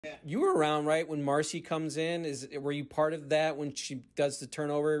You were around, right, when Marci comes in? Were you part of that when she does the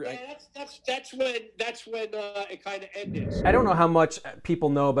turnover? Yeah, that's when it kind of ended. I don't know how much people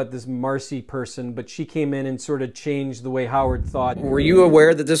know about this Marci person, but she came in and sort of changed the way Howard thought. Were you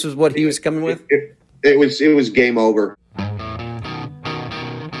aware that this was what he was coming with? It was game over.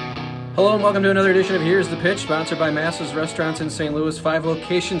 Hello and welcome to another edition of Here's the Pitch, sponsored by Massa's Restaurants in St. Louis, 5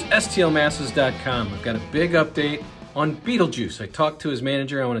 locations, stlmasses.com. We've got a big update on Beetlejuice. I talked to his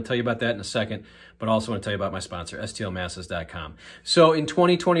manager. I want to tell you about that in a second, but also want to tell you about my sponsor, stlmasses.com. So in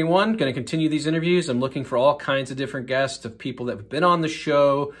 2021, going to continue these interviews. I'm looking for all kinds of different guests of people that have been on the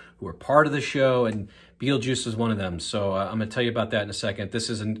show, who are part of the show, and Beetlejuice is one of them. So I'm going to tell you about that in a second. This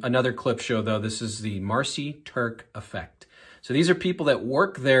is another clip show, though. This is the Marci TURK effect. So these are people that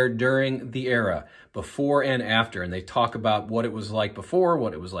work there during the era, before and after, and they talk about what it was like before,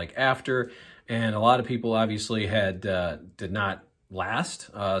 what it was like after, and a lot of people obviously did not last.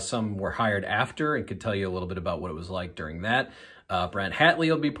 Some were hired after and could tell you a little bit about what it was like during that. Brent Hatley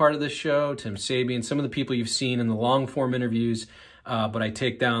will be part of this show, Tim Sabian, some of the people you've seen in the long-form interviews, but I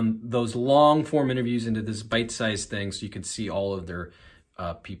take down those long-form interviews into this bite-sized thing so you can see all of their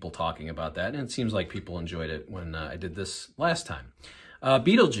people talking about that, and it seems like people enjoyed it when I did this last time.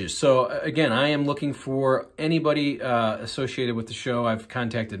 Beetlejuice. So again, I am looking for anybody associated with the show. I've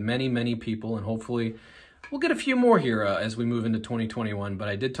contacted many people, and hopefully we'll get a few more here as we move into 2021. But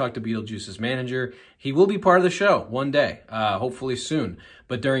I did talk to Beetlejuice's manager. He will be part of the show one day, hopefully soon.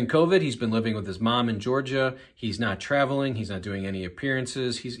 But during COVID, he's been living with his mom in Georgia. He's not traveling. He's not doing any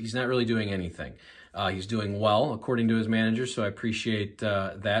appearances. He's not really doing anything. He's doing well, according to his manager, so I appreciate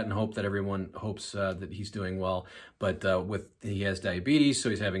that and hope that everyone hopes that he's doing well. But he has diabetes, so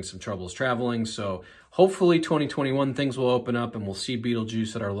he's having some troubles traveling. So hopefully 2021 things will open up and we'll see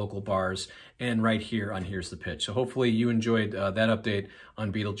Beetlejuice at our local bars and right here on Here's the Pitch. So hopefully you enjoyed that update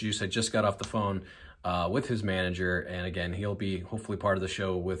on Beetlejuice. I just got off the phone with his manager, and again, he'll be hopefully part of the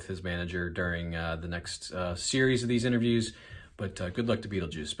show with his manager during the next series of these interviews. But good luck to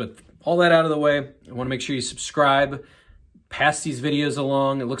Beetlejuice. But all that out of the way, I want to make sure you subscribe, pass these videos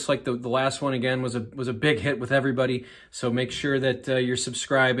along. It looks like the last one, again, was a big hit with everybody. So make sure that you're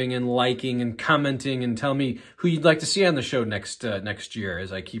subscribing and liking and commenting and tell me who you'd like to see on the show next year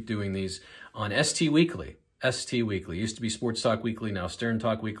as I keep doing these on ST Weekly. ST Weekly. Used to be Sports Talk Weekly, now Stern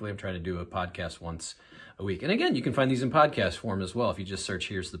Talk Weekly. I'm trying to do a podcast once a week. And again, you can find these in podcast form as well if you just search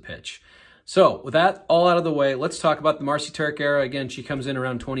Here's the Pitch. So with that all out of the way, let's talk about the Marci TURK era. Again, she comes in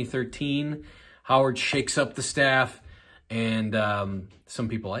around 2013. Howard shakes up the staff, and some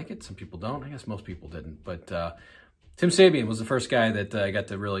people like it, some people don't. I guess most people didn't. But Tim Sabian was the first guy that I got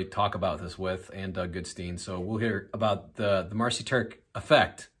to really talk about this with, and Doug Goodstein. So we'll hear about the Marci TURK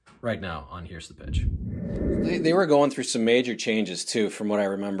effect right now on Here's the Pitch. They were going through some major changes, too, from what I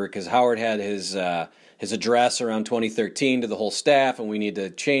remember, because Howard had his address around 2013 to the whole staff, and we need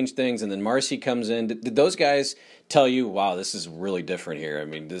to change things, and then Marci comes in. Did those guys tell you, wow, this is really different here? I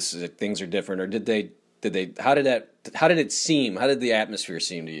mean, things are different, or did they, how did it seem? How did the atmosphere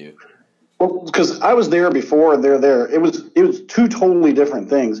seem to you? Well, because I was there before and they're there. It was two totally different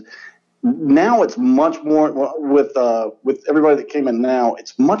things. Now it's much more with everybody that came in now.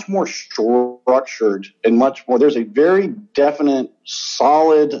 It's much more structured and much more. There's a very definite,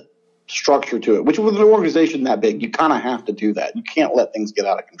 solid structure to it. Which with an organization that big, you kind of have to do that. You can't let things get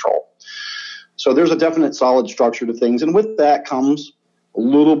out of control. So there's a definite, solid structure to things, and with that comes a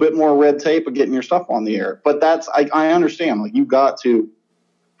little bit more red tape of getting your stuff on the air. But I understand. Like, you've got to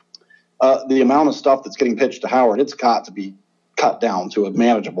the amount of stuff that's getting pitched to Howard. It's got to be cut down to a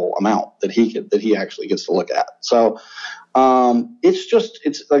manageable amount that he actually gets to look at. So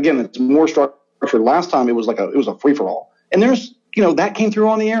it's more structured. Last time it was a free for all, and that came through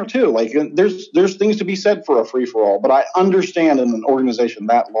on the air too. Like, there's things to be said for a free for all, but I understand in an organization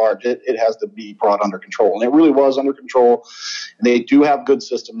that large, it has to be brought under control, and it really was under control. They do have good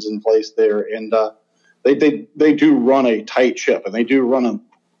systems in place there, and they do run a tight ship, and they do run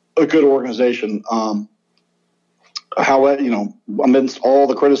a good organization. However, amidst all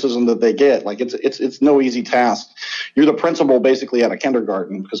the criticism that they get, like, it's no easy task. You're the principal basically at a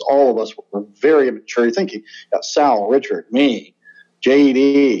kindergarten, because all of us were very immature thinking. You got Sal, Richard, me,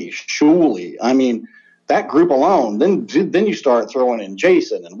 JD, SHULI. I mean, that group alone. Then you start throwing in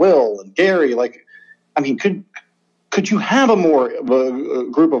Jason and Will and Gary. Like, I mean, could you have a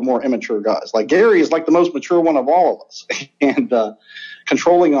group of more immature guys? Like, Gary is like the most mature one of all of us, and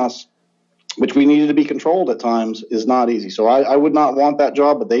controlling us which we needed to be controlled at times, is not easy. So I would not want that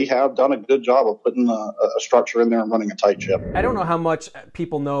job, but they have done a good job of putting a structure in there and running a tight ship. I don't know how much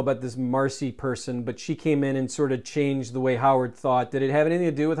people know about this Marci person, but she came in and sort of changed the way Howard thought. Did it have anything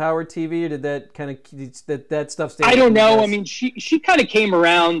to do with Howard TV, or did that kind of that stuff stay? I don't know. I mean, she kind of came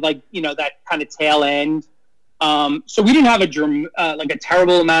around like, you know, that kind of tail end. So we didn't have a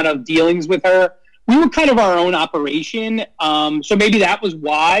terrible amount of dealings with her. We were kind of our own operation. So maybe that was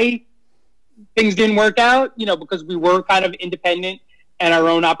why things didn't work out, you know, because we were kind of independent and our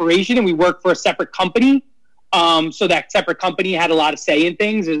own operation, and we worked for a separate company. So that separate company had a lot of say in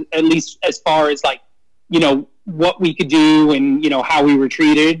things, at least as far as like, you know, what we could do and, you know, how we were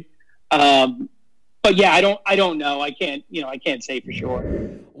treated. But yeah, I don't know. I can't say for sure.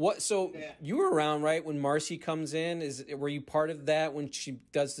 What? So you were around, right, when Marci comes in? Were you part of that when she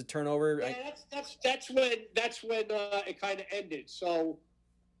does the turnover? Yeah, that's when it kind of ended. So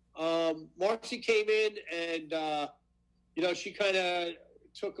Marci came in and you know, she kind of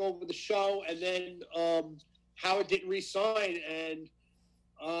took over the show, and then Howard didn't re-sign, and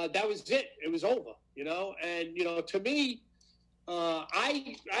that was it. It was over, you know. And you know, to me,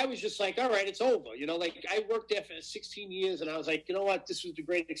 I was just like, all right, it's over. You know, like I worked there for 16 years, and I was like, you know what, this was a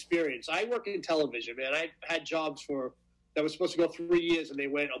great experience. I work in television, man. I had jobs that were supposed to go 3 years, and they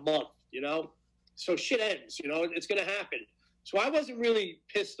went a month. You know, so shit ends. You know, it's gonna happen. So I wasn't really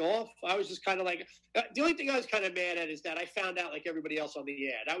pissed off. I was just kind of like, the only thing I was kind of mad at is that I found out like everybody else on the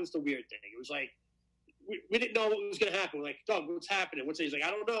air. That was the weird thing. It was like, we didn't know what was going to happen. We're like, Doug, what's happening? He's like,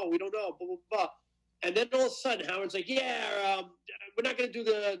 I don't know. We don't know. Blah, blah, blah. And then all of a sudden, Howard's like, yeah, we're not going to do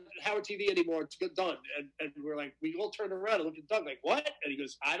the Howard TV anymore. It's done. And we're like, we all turned around and looked at Doug like, what? And he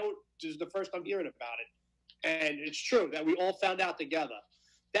goes, this is the first I'm hearing about it. And it's true that we all found out together.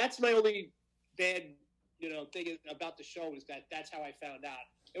 That's my only bad, you know, thing about the show, is that that's how I found out.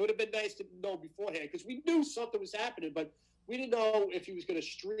 It would have been nice to know beforehand, because we knew something was happening, but we didn't know if he was going to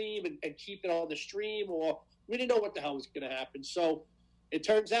stream and keep it on the stream, or we didn't know what the hell was going to happen. So it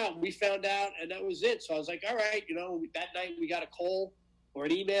turns out we found out, and that was it. So I was like, all right, you know, that night we got a call or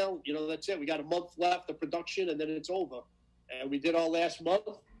an email, you know, that's it. We got a month left of production, and then it's over. And we did our last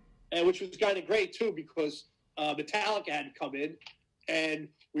month, and which was kind of great too, because Metallica had to come in, and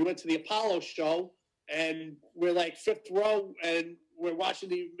we went to the Apollo show, and we're like fifth row, and we're watching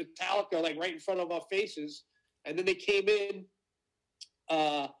the Metallica like right in front of our faces. And then they came in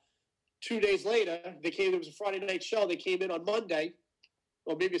 2 days later. It was a Friday night show. They came in on Monday,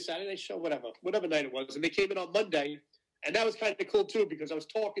 or maybe a Saturday night show, whatever night it was. And they came in on Monday, and that was kind of cool too, because I was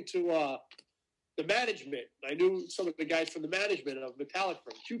talking to the management. I knew some of the guys from the management of Metallica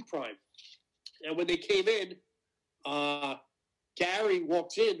from Q Prime. And when they came in, Gary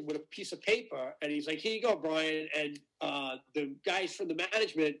walked in with a piece of paper, and he's like, here you go, Brian. And the guys from the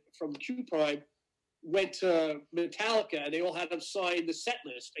management from Q Prime went to Metallica, and they all had them sign the set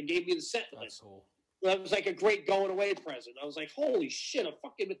list and gave me the set list. Cool. That was like a great going away present. I was like, holy shit, a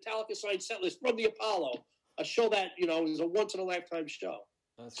fucking Metallica signed set list from the Apollo, a show that, you know, is a once in a lifetime show.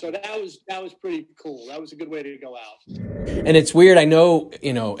 So that was pretty cool. That was a good way to go out. And it's weird. I know,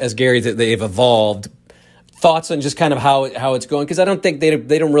 you know, as Gary, that they've evolved. Thoughts on just kind of how it's going? Because I don't think they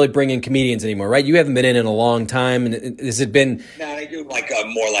don't really bring in comedians anymore, right? You haven't been in a long time, and has it been? No, they do like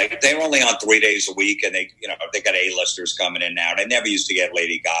more like they're only on 3 days a week, and they got A-listers coming in now. They never used to get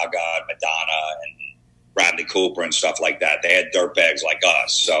Lady Gaga, Madonna, and Bradley Cooper and stuff like that. They had dirtbags like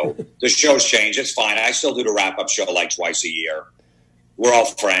us. So the show's changed. It's fine. I still do the wrap-up show like twice a year. We're all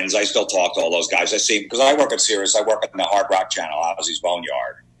friends. I still talk to all those guys. I see them because I work at Sirius. I work at the Hard Rock Channel, Ozzy's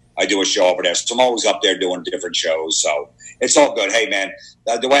Boneyard. I do a show over there. So I'm always up there doing different shows. So it's all good. Hey, man,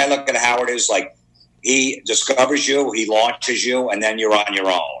 the way I look at Howard is like he discovers you, he launches you, and then you're on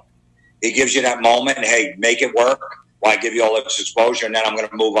your own. He gives you that moment, hey, make it work while I give you all this exposure, and then I'm going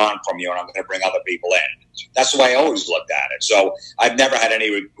to move on from you, and I'm going to bring other people in. That's the way I always looked at it. So I've never had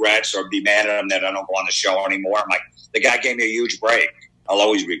any regrets or be mad at him that I don't go on the show anymore. I'm like, the guy gave me a huge break. I'll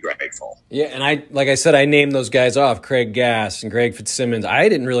always be grateful. Yeah, and like I said, I named those guys off, Craig Gass and Greg Fitzsimmons. I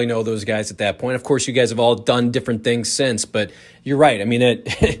didn't really know those guys at that point. Of course, you guys have all done different things since, but you're right. I mean,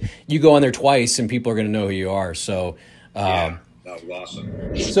 you go on there twice, and people are going to know who you are. So, yeah, that was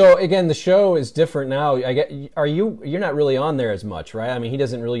awesome. So again, the show is different now. You're not really on there as much, right? I mean, he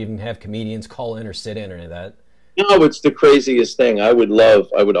doesn't really even have comedians call in or sit in or any of that. No, it's the craziest thing. I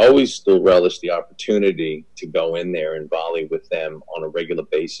would always still relish the opportunity to go in there and volley with them on a regular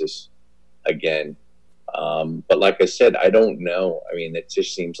basis again. But like I said, I don't know. I mean, it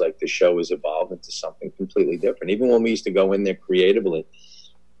just seems like the show has evolved into something completely different. Even when we used to go in there creatively,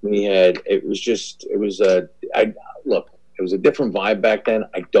 look, It was a different vibe back then.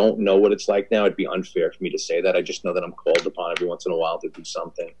 I don't know what it's like now. It'd be unfair for me to say that. I just know that I'm called upon every once in a while to do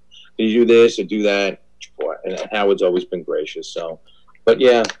something. Can you do this or do that? And Howard's always been gracious. So, but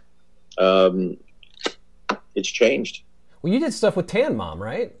yeah, it's changed. Well, you did stuff with Tan Mom,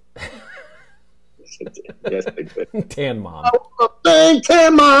 right? Yes, I did. Tan Mom.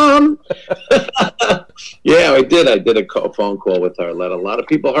 Tan Mom. Yeah, I did. I did a phone call with her. Let a lot of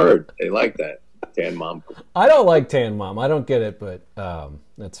people heard. They like that. Tan Mom. I don't like Tan Mom. I don't get it, but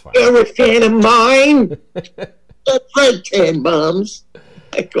that's fine. You're a fan of mine. I've heard Tan Moms.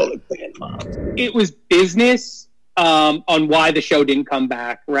 I call it Tan Moms. It was business on why the show didn't come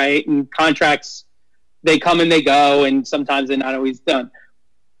back, right? And contracts, they come and they go, and sometimes they're not always done.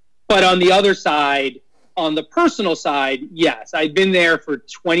 But on the other side, on the personal side, yes, I've been there for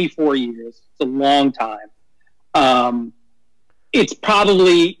 24 years. It's a long time. It's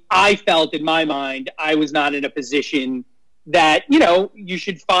probably, I felt in my mind, I was not in a position that, you know, you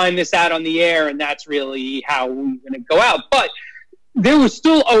should find this out on the air and that's really how we're going to go out. But there was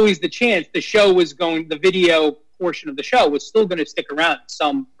still always the chance the show was going, the video portion of the show was still going to stick around in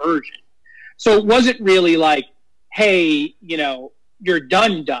some version. So it wasn't really like, hey, you know, you're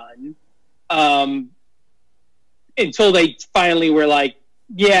done, until they finally were like,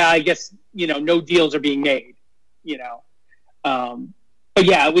 yeah, I guess, you know, no deals are being made, you know. But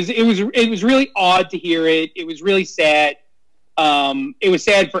yeah, it was really odd to hear it. It was really sad. It was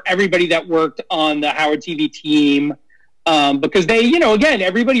sad for everybody that worked on the Howard TV team, because they, you know, again,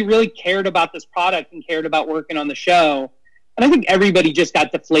 everybody really cared about this product and cared about working on the show. And I think everybody just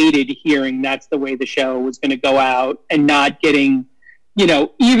got deflated hearing that's the way the show was going to go out and not getting, you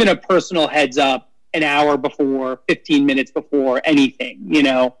know, even a personal heads up an hour before, 15 minutes before anything, you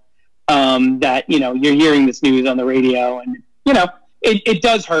know, that, you know, you're hearing this news on the radio and, you know, it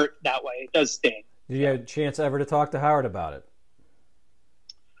does hurt that way. It does sting. Did you have a chance ever to talk to Howard about it?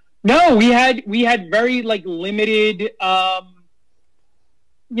 No, we had very like limited,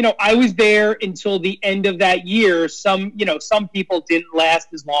 you know, I was there until the end of that year. Some people didn't last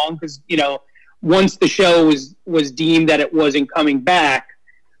as long because, you know, once the show was deemed that it wasn't coming back,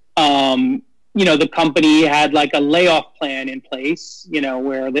 you know, the company had like a layoff plan in place, you know,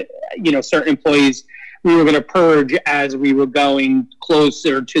 where certain employees we were going to purge as we were going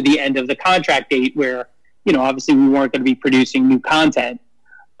closer to the end of the contract date where, you know, obviously we weren't going to be producing new content.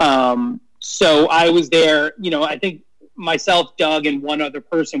 So I was there, you know, I think myself, Doug, and one other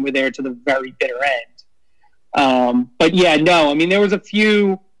person were there to the very bitter end. But yeah, no, I mean, there was a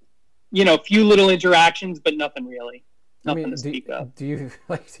few little interactions, but nothing really. Nothing to speak of. Do you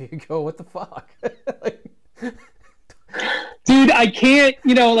go, what the fuck? Dude, I can't,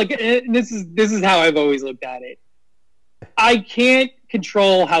 you know, like, this is how I've always looked at it. I can't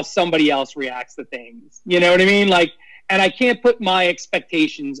control how somebody else reacts to things. You know what I mean? Like, and I can't put my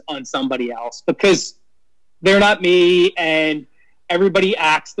expectations on somebody else because they're not me, and everybody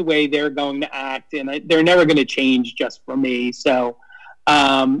acts the way they're going to act, and they're never going to change just for me. So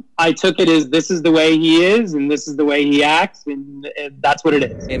I took it as this is the way he is, and this is the way he acts, and that's what it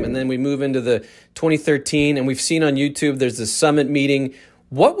is. And then we move into the 2013, and we've seen on YouTube there's the summit meeting.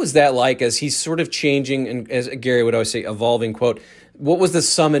 What was that like as he's sort of changing, and as Gary would always say, evolving, quote, what was the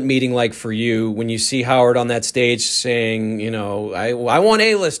summit meeting like for you when you see Howard on that stage saying, you know, I want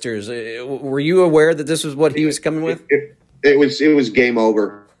A-listers? Were you aware that this was what he was coming with? It was game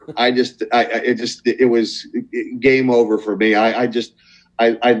over. It was game over for me.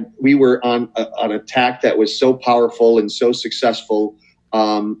 We were on an attack that was so powerful and so successful.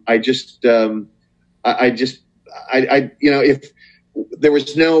 If there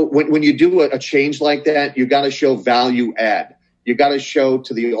was no, when you do a change like that, you got to show value add. You got to show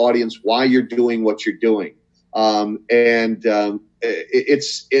to the audience why you're doing what you're doing. It's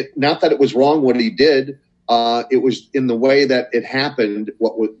not that it was wrong what he did. It was in the way that it happened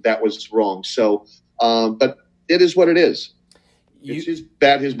that was wrong. So, but it is what it is. It's his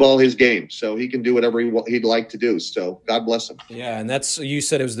bat, his ball, his game. So he can do whatever he'd like to do. So God bless him. Yeah, and that's, you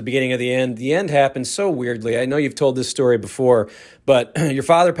said it was the beginning of the end. The end happened so weirdly. I know you've told this story before, but your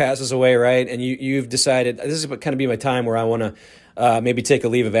father passes away, right? And you've decided, this is kind of be my time where I want to maybe take a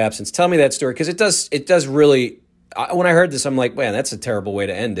leave of absence. Tell me that story, because it does really, when I heard this, I'm like, man, that's a terrible way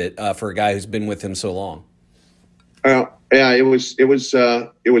to end it for a guy who's been with him so long. Yeah, it was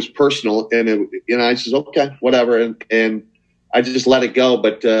personal, and I says, okay, whatever, and I just let it go.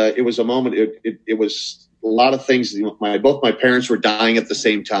 But it was a moment. It was a lot of things. Both my parents were dying at the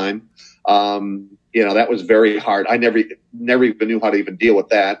same time. That was very hard. I never even knew how to even deal with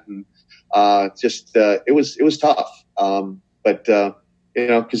that, and it was tough. But You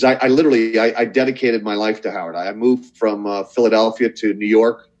know, because I literally dedicated my life to Howard. I moved from Philadelphia to New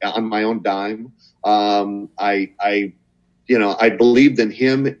York on my own dime. I believed in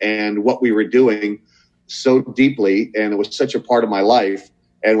him and what we were doing so deeply, and it was such a part of my life.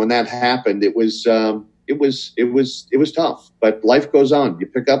 And when that happened, it was tough. But life goes on. You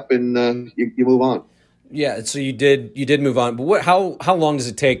pick up and you move on. Yeah, so you did move on, but how long does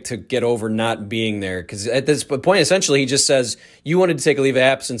it take to get over not being there? Because at this point, essentially, he just says you wanted to take a leave of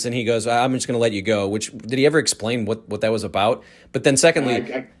absence, and he goes, "I'm just going to let you go." Which did he ever explain what that was about? But then,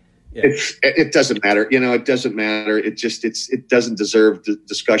 secondly, it doesn't matter. You know, it doesn't matter. It doesn't deserve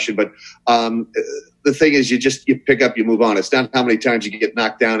discussion. But the thing is, you pick up, you move on. It's not how many times you get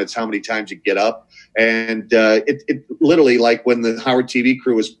knocked down; it's how many times you get up. And it literally, like when the Howard TV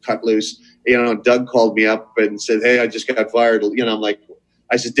crew was cut loose. You know, Doug called me up and said, "Hey, I just got fired." You know,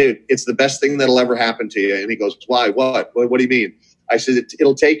 I said, "Dude, it's the best thing that'll ever happen to you." And he goes, "Why? What do you mean?" I said,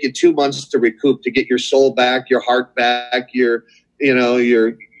 "It'll take you 2 months to recoup, to get your soul back, your heart back, your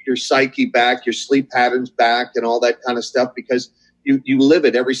psyche back, your sleep patterns back, and all that kind of stuff, because you live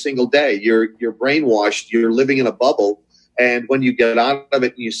it every single day. You're brainwashed. You're living in a bubble. And when you get out of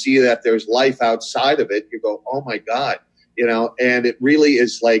it and you see that there's life outside of it, you go, oh my God. You know, and it really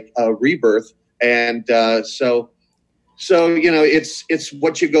is like a rebirth. And so you know, it's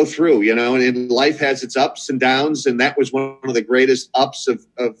what you go through, you know, and life has its ups and downs, and that was one of the greatest ups of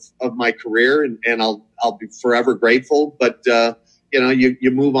my career, and I'll be forever grateful. But you know,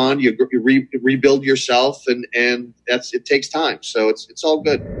 you move on, you rebuild yourself, and it takes time. So it's all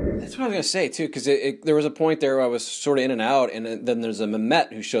good. That's what I was going to say, too, because there was a point there where I was sort of in and out, and then there's a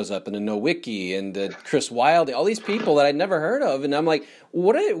Mehmet who shows up, and a Nowicki, and Chris Wilde, all these people that I'd never heard of, and I'm like,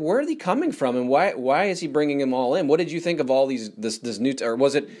 where are they coming from, and why is he bringing them all in? What did you think of all this new, or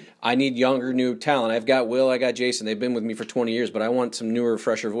was it, I need younger, new talent? I've got Will, I got Jason, they've been with me for 20 years, but I want some newer,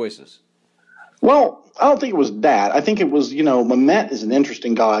 fresher voices. Well, I don't think it was that. I think it was, you know, Mehmet is an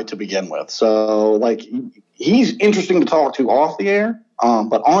interesting guy to begin with. So, like, he's interesting to talk to off the air.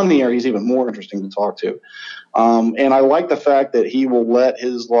 But on the air, he's even more interesting to talk to. And I like the fact that he will let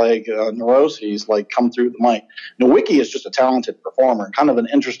his neuroses come through the mic. Nowicki is just a talented performer, kind of an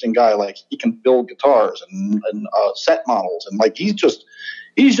interesting guy. Like, he can build guitars and set models, and he's just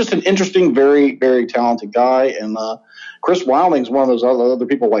an interesting, very, very talented guy. And Chris Wilding's one of those other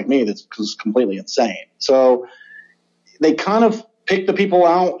people like me that's completely insane. So they kind of pick the people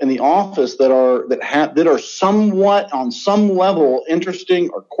out in the office that are somewhat on some level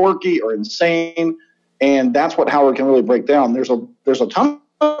interesting or quirky or insane, and that's what Howard can really break down. There's a ton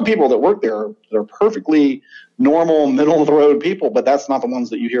of people that work there that are perfectly normal, middle of the road people, but that's not the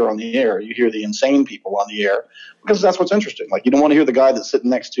ones that you hear on the air. You hear the insane people on the air because that's what's interesting. Like, you don't want to hear the guy that's sitting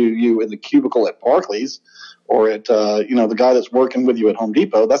next to you in the cubicle at Barclays or at the guy that's working with you at Home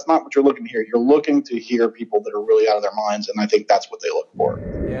Depot. That's not what you're looking to hear. You're looking to hear people that are really out of their minds, and I think that's what they look for.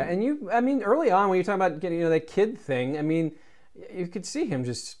 Yeah, and early on when you're talking about getting that kid thing, you could see him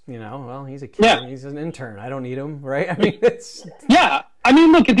just, well, he's a kid, yeah. He's an intern. I don't need him, right? It's yeah.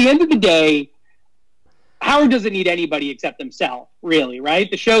 Look, at the end of the day, Howard doesn't need anybody except himself, really,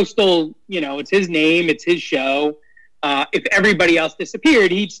 right? The show still, it's his name, it's his show. If everybody else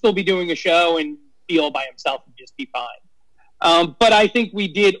disappeared, he'd still be doing a show and be all by himself and just be fine. But I think we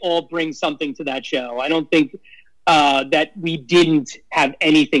did all bring something to that show. I don't think that we didn't have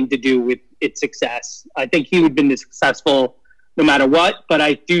anything to do with its success. I think he would have been successful no matter what, but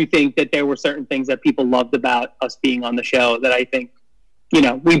I do think that there were certain things that people loved about us being on the show that I think,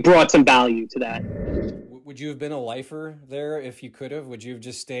 we brought some value to that. Would you have been a lifer there if you could have? Would you have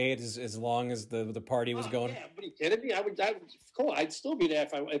just stayed as long as the party was going? Yeah, what are you kidding me? Cool. I'd still be there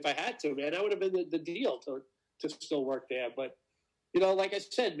if I had to, man. That would have been the deal to still work there. But like I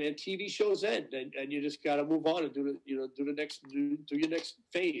said, man, TV shows end, and you just got to move on and do your next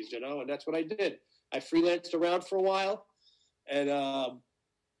phase, and that's what I did. I freelanced around for a while, and I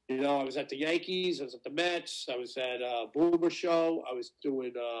was at the Yankees, I was at the Mets, I was at Boomer Show, I was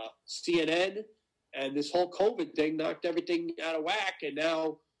doing CNN. And this whole COVID thing knocked everything out of whack, and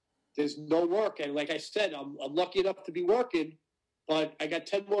now there's no work. And like I said, I'm lucky enough to be working, but I got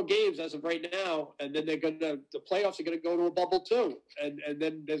 10 more games as of right now, and then the playoffs are gonna go to a bubble too, and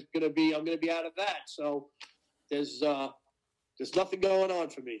then I'm gonna be out of that. So there's nothing going on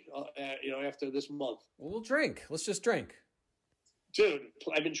for me, after this month. Well, we'll drink. Let's just drink. Dude,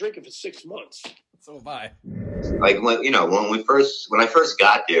 I've been drinking for 6 months. So have I. Like when I first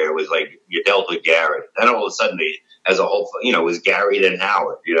got there, it was like you dealt with Gary. Then all of a sudden, as a whole, it was Gary then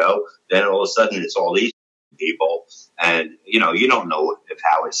Howard. Then all of a sudden it's all these people, and you don't know if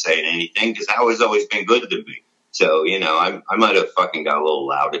Howard's saying anything because Howard's always been good to me. So, you know, I might have fucking got a little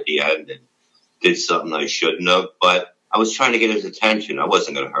loud at the end and did something I shouldn't have, but I was trying to get his attention. I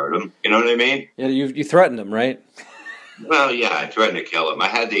wasn't going to hurt him. You know what I mean? Yeah, you threatened him, right? Well, yeah, I threatened to kill him. I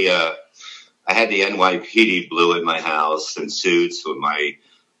had the NYPD blue at my house in suits with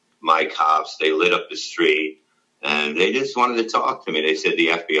my cops. They lit up the street, and they just wanted to talk to me. They said the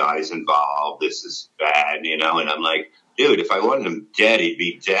FBI's involved. This is bad, you know. And I'm like, dude, if I wanted him dead, he'd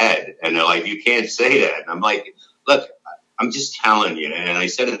be dead. And they're like, you can't say that. And I'm like, look, I'm just telling you. And I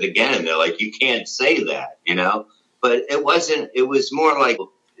said it again. And they're like, you can't say that, you know. But it wasn't. It was more like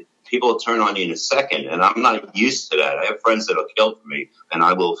people turn on you in a second, and I'm not used to that. I have friends that'll kill for me, and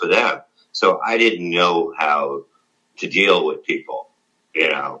I will for them. So I didn't know how to deal with people, you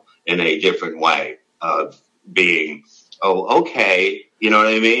know, in a different way of being, oh, okay, you know what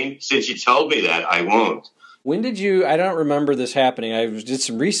I mean? Since you told me that, I won't. When did you, I don't remember this happening. I did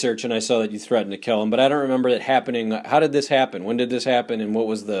some research and I saw that you threatened to kill him, but I don't remember it happening. How did this happen? When did this happen and what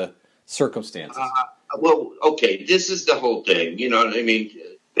was the circumstances? Well, okay, this is the whole thing, you know what I mean?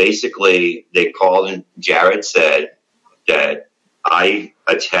 Basically, they called and Jared said that I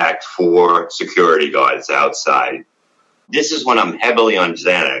attacked 4 security guards outside. This is when I'm heavily on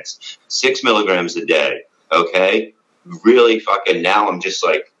Xanax, 6 milligrams a day, okay? Really fucking, now I'm just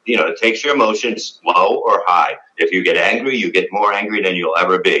like, you know, it takes your emotions low or high. If you get angry, you get more angry than you'll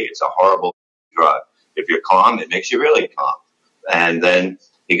ever be. It's a horrible drug. If you're calm, it makes you really calm. And then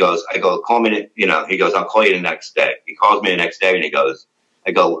he goes, I go, call me, you know, he goes, I'll call you the next day. He calls me the next day and he goes,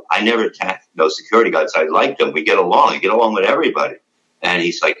 I go, I never attacked those security guards. I like them. We get along. I get along with everybody. And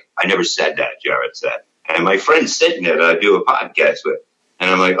he's like, I never said that, Jared said. And my friend's sitting there that I do a podcast with. And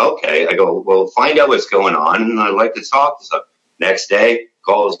I'm like, okay. I go, well, find out what's going on. And I'd like to talk to some. Next day,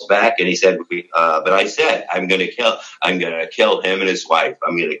 calls back and he said, but I said, I'm going to kill him and his wife.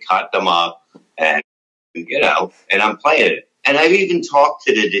 I'm going to cut them up and, you know, and I'm playing it. And I've even talked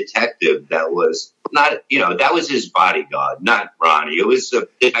to the detective that was not, you know, that was his bodyguard, not Ronnie. It was a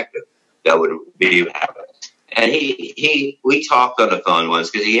detective that would be having. And we talked on the phone once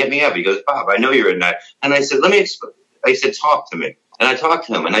because he hit me up. He goes, Bob, I know you're in that. And I said, let me explain. I said, talk to me. And I talked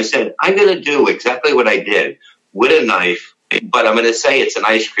to him and I said, I'm going to do exactly what I did with a knife, but I'm going to say it's an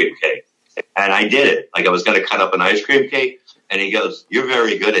ice cream cake. And I did it. Like I was going to cut up an ice cream cake. And he goes, you're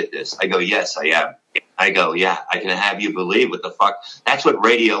very good at this. I go, yes, I am. I go, yeah, I can have you believe what the fuck. That's what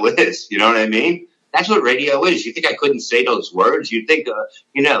radio is. You know what I mean? That's what radio is. You think I couldn't say those words? You think,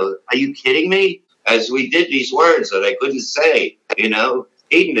 you know, are you kidding me? As we did these words that I couldn't say, you know,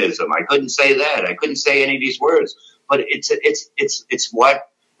 hedonism. I couldn't say that. I couldn't say any of these words. But it's what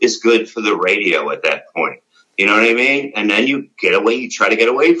is good for the radio at that point. You know what I mean? And then you get away, you try to get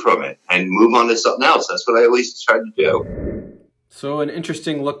away from it and move on to something else. That's what I always tried to do. So an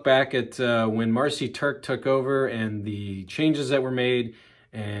interesting look back at when Marci TURK took over and the changes that were made.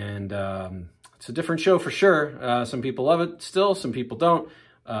 And it's a different show for sure. Some people love it still, some people don't.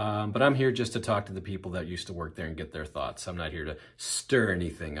 But I'm here just to talk to the people that used to work there and get their thoughts. I'm not here to stir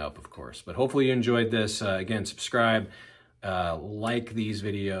anything up, of course. But hopefully you enjoyed this. Again, subscribe, like these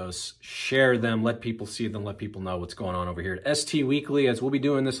videos, share them, let people see them, let people know what's going on over here at ST Weekly, as we'll be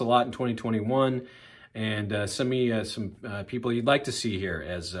doing this a lot in 2021. And send me some people you'd like to see here,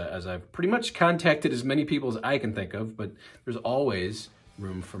 as I've pretty much contacted as many people as I can think of, but there's always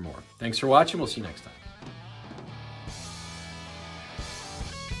room for more. Thanks for watching. We'll see you next time.